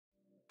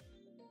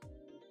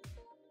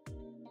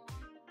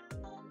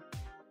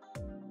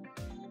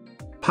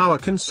Power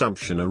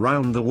consumption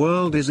around the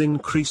world is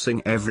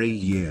increasing every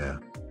year.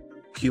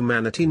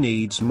 Humanity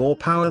needs more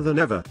power than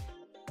ever.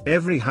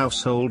 Every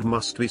household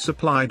must be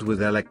supplied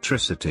with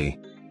electricity.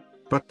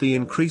 But the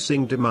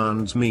increasing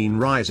demands mean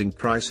rising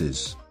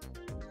prices.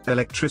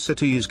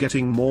 Electricity is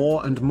getting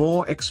more and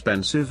more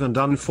expensive, and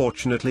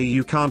unfortunately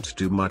you can't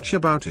do much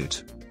about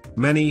it.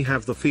 Many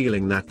have the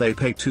feeling that they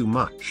pay too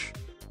much.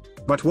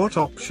 But what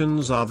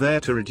options are there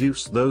to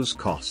reduce those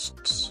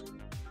costs?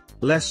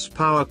 Less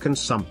power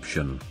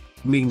consumption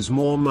means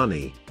more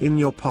money in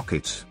your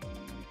pocket.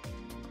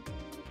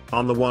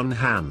 On the one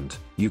hand,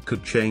 you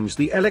could change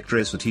the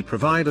electricity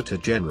provider to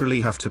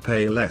generally have to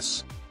pay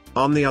less.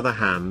 On the other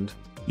hand,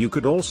 you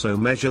could also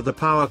measure the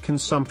power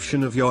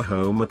consumption of your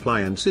home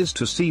appliances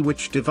to see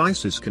which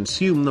devices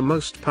consume the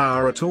most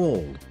power at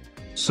all.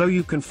 So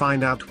you can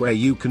find out where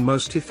you can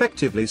most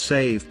effectively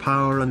save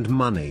power and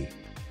money.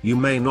 You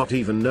may not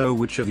even know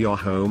which of your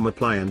home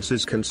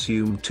appliances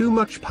consume too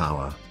much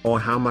power, or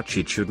how much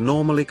it should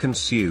normally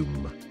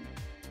consume.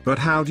 But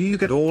how do you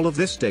get all of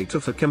this data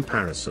for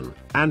comparison,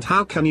 and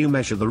how can you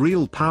measure the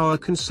real power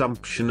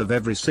consumption of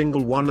every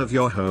single one of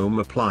your home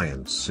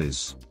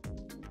appliances?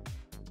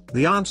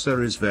 The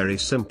answer is very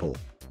simple.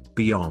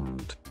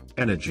 Beyond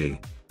Energy.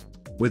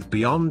 With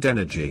Beyond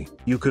Energy,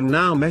 you can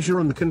now measure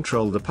and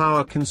control the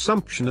power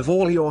consumption of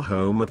all your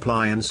home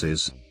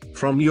appliances,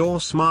 from your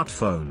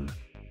smartphone.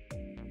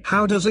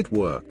 How does it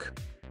work?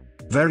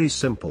 Very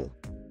simple.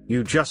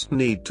 You just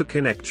need to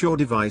connect your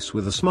device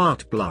with a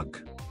smart plug.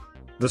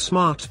 The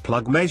smart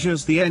plug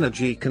measures the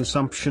energy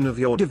consumption of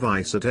your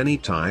device at any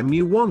time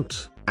you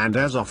want, and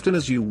as often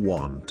as you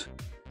want.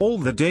 All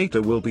the data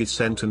will be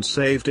sent and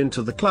saved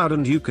into the cloud,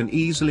 and you can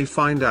easily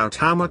find out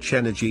how much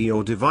energy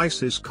your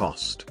devices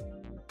cost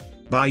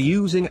by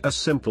using a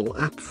simple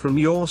app from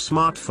your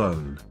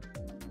smartphone.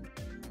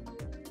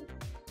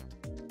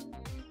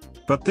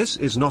 But this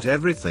is not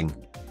everything.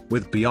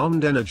 With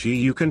Beyond Energy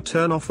you can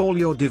turn off all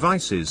your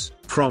devices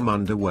from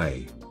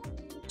underway.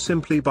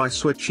 Simply by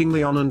switching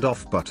the on and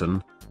off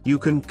button, you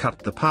can cut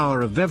the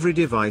power of every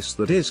device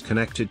that is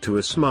connected to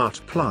a smart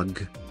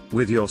plug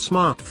with your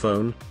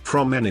smartphone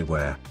from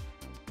anywhere.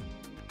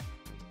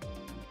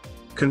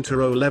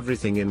 Control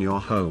everything in your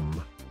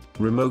home.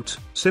 Remote,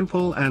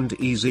 simple and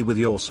easy with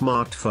your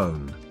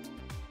smartphone.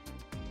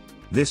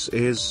 This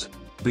is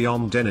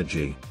Beyond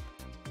Energy.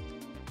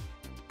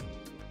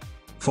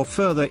 For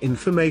further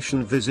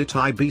information visit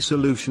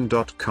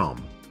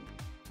IBsolution.com.